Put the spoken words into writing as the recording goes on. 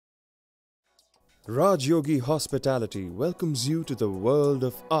Raj Yogi Hospitality welcomes you to the world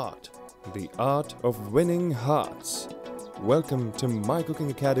of art, the art of winning hearts. Welcome to My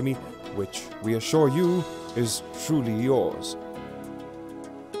Cooking Academy, which we assure you is truly yours.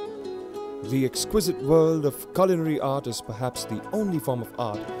 The exquisite world of culinary art is perhaps the only form of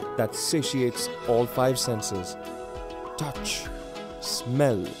art that satiates all five senses: touch,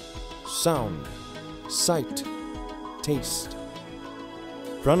 smell, sound, sight, taste.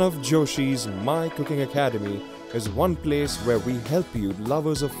 Pranav Joshi's My Cooking Academy is one place where we help you,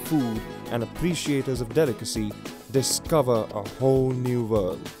 lovers of food and appreciators of delicacy, discover a whole new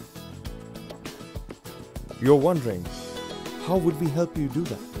world. You're wondering, how would we help you do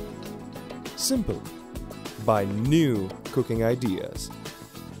that? Simple, by new cooking ideas.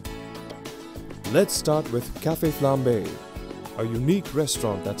 Let's start with Café Flambé, a unique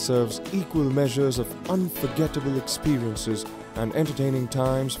restaurant that serves equal measures of unforgettable experiences and entertaining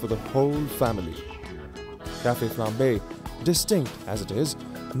times for the whole family. Café Flambé, distinct as it is,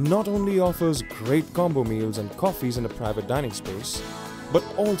 not only offers great combo meals and coffees in a private dining space, but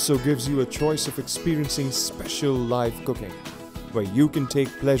also gives you a choice of experiencing special live cooking, where you can take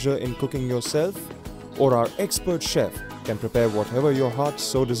pleasure in cooking yourself, or our expert chef can prepare whatever your heart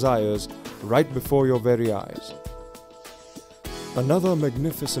so desires right before your very eyes. Another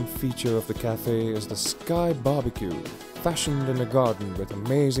magnificent feature of the cafe is the Sky Barbecue. Fashioned in a garden with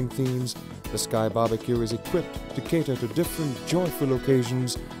amazing themes, the Sky Barbecue is equipped to cater to different joyful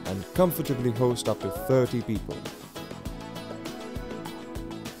occasions and comfortably host up to 30 people.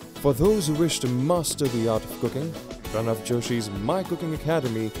 For those who wish to master the art of cooking, Pranav Joshi's My Cooking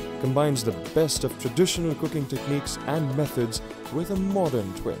Academy combines the best of traditional cooking techniques and methods with a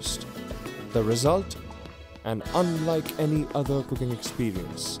modern twist. The result? An unlike any other cooking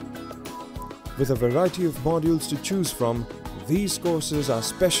experience. With a variety of modules to choose from, these courses are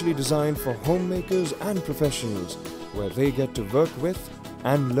specially designed for homemakers and professionals, where they get to work with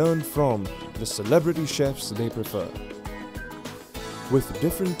and learn from the celebrity chefs they prefer. With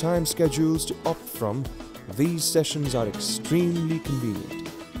different time schedules to opt from, these sessions are extremely convenient.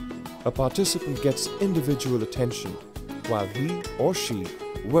 A participant gets individual attention, while he or she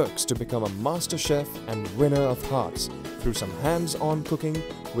works to become a master chef and winner of hearts through some hands-on cooking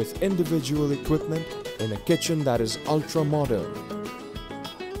with individual equipment in a kitchen that is ultra-modern.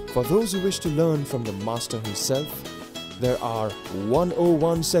 For those who wish to learn from the master himself, there are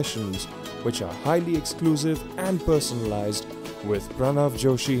 101 sessions which are highly exclusive and personalized with Pranav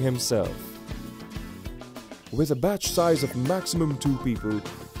Joshi himself. With a batch size of maximum 2 people,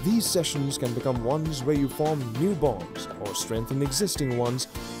 these sessions can become ones where you form new bonds or strengthen existing ones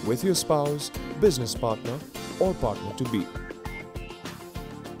with your spouse, business partner, or partner-to-be.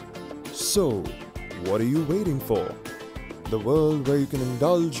 So, what are you waiting for? The world where you can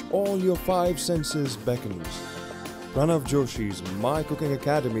indulge all your 5 senses beckons. Pranav Joshi's My Cooking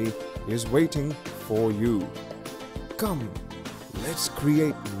Academy is waiting for you. Come, let's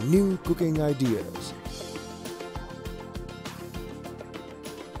create new cooking ideas.